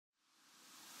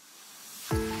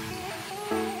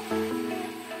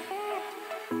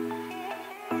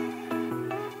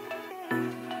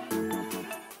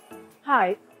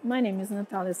Hi, my name is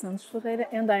Natalia Santos Ferreira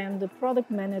and I am the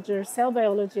Product Manager Cell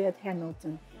Biology at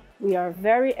Hamilton. We are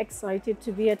very excited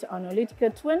to be at Analytica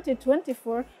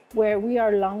 2024, where we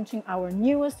are launching our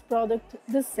newest product,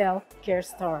 the Cell Care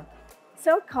Star.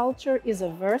 Cell culture is a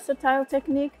versatile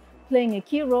technique playing a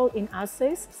key role in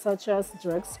assays such as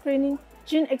drug screening,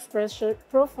 gene expression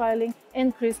profiling,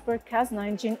 and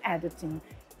CRISPR-Cas9 gene editing.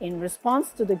 In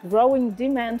response to the growing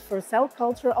demand for cell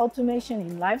culture automation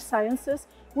in life sciences,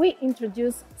 we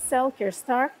introduced Cell Care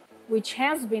Star, which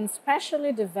has been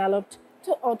specially developed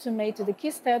to automate the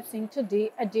key steps into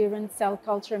the adherent cell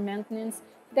culture maintenance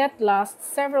that lasts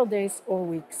several days or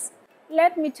weeks.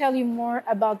 Let me tell you more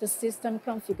about the system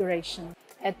configuration.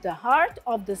 At the heart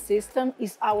of the system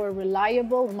is our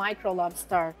reliable Microlab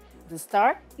Star. The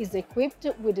Star is equipped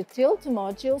with the tilt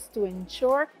modules to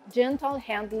ensure gentle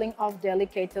handling of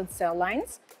delicate cell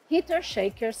lines, heater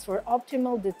shakers for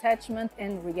optimal detachment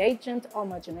and reagent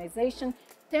homogenization,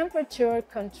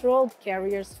 temperature-controlled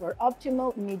carriers for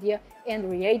optimal media and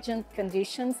reagent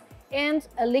conditions, and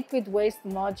a liquid waste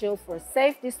module for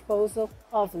safe disposal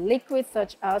of liquids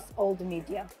such as old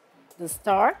media. The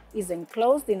Star is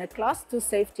enclosed in a Class II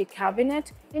safety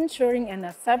cabinet, ensuring an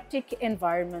aseptic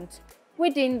environment.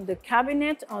 Within the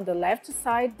cabinet on the left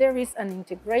side, there is an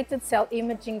integrated cell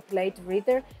imaging plate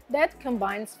reader that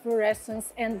combines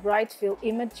fluorescence and bright field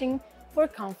imaging for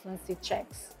confluency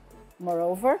checks.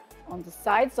 Moreover, on the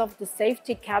sides of the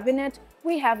safety cabinet,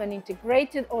 we have an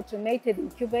integrated automated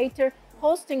incubator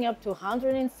hosting up to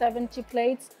 170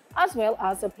 plates, as well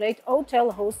as a plate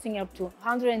hotel hosting up to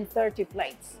 130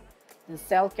 plates. The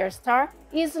Cell Care Star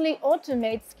easily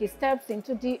automates key steps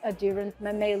into the adherent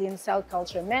mammalian cell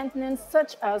culture maintenance,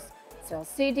 such as cell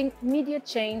seeding, media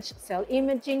change, cell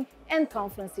imaging and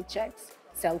confluency checks,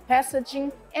 cell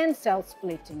passaging, and cell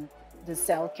splitting. The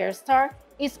Cell Care Star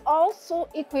is also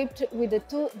equipped with the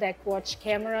 2 DeckWatch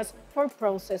cameras for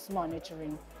process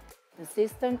monitoring. The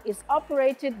system is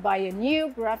operated by a new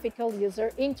graphical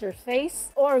user interface,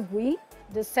 or GUI,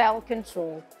 the Cell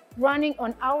Control, running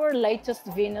on our latest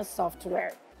Venus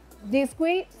software. This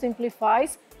GUI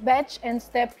simplifies batch and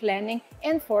step planning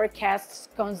and forecasts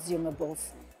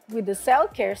consumables. With the Cell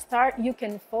Care Star, you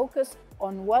can focus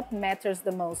on what matters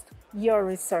the most, your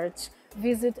research.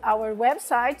 Visit our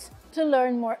website to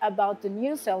learn more about the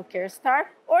new Cell Care Star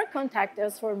or contact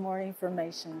us for more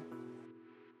information.